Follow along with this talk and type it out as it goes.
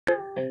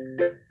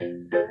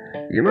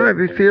You might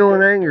be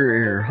feeling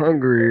angry or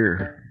hungry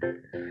or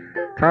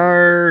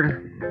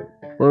tired,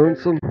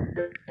 lonesome.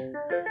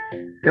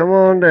 Come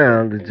on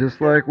down to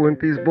Just Like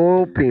Wimpy's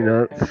Boiled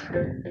Peanuts,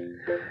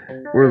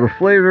 where the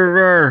flavor of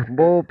our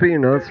boiled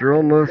peanuts are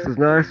almost as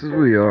nice as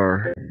we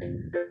are.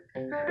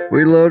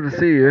 We love to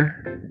see you.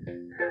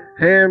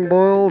 Hand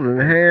boiled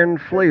and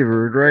hand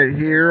flavored right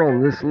here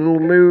on this little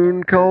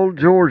moon called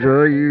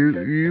Georgia,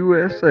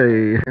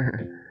 U.S.A.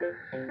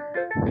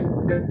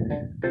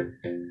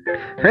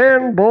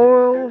 Hand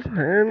boiled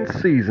and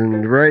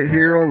seasoned right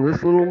here on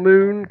this little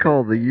moon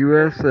called the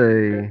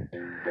U.S.A.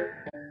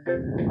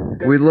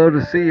 We'd love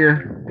to see you.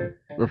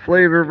 The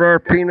flavor of our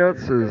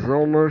peanuts is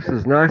almost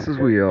as nice as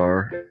we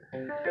are.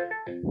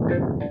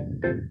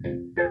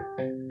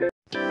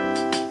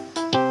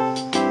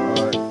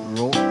 Alright,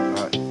 roll.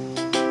 Alright.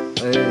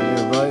 Hey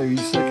everybody, are you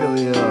sick of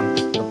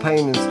the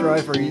pain and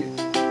strife? Are you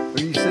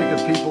sick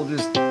of people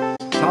just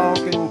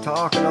talking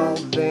all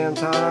the damn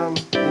time?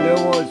 You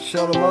know what?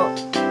 Shut them up.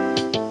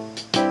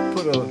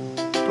 Put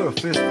a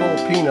fistful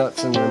of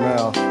peanuts in their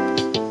mouth.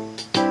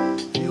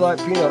 If you like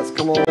peanuts,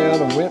 come on down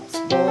to Wimps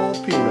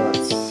Boiled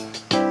Peanuts.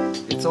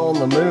 It's on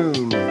the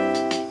moon.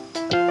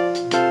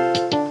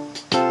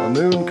 A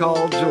moon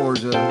called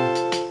Georgia.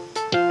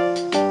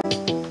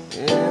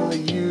 In the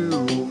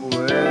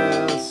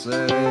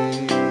U.S.A.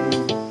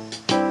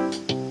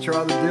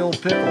 Try the dill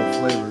pickle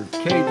flavored,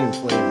 Cajun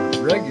flavored,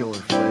 regular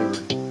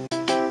flavored.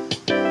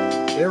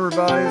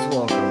 Everybody's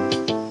welcome.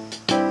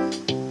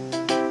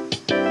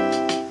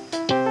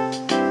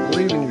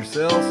 Believe in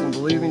yourselves and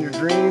believe in your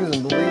dreams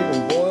and believe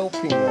in boiled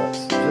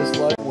peanuts, just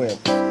like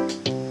Wimps.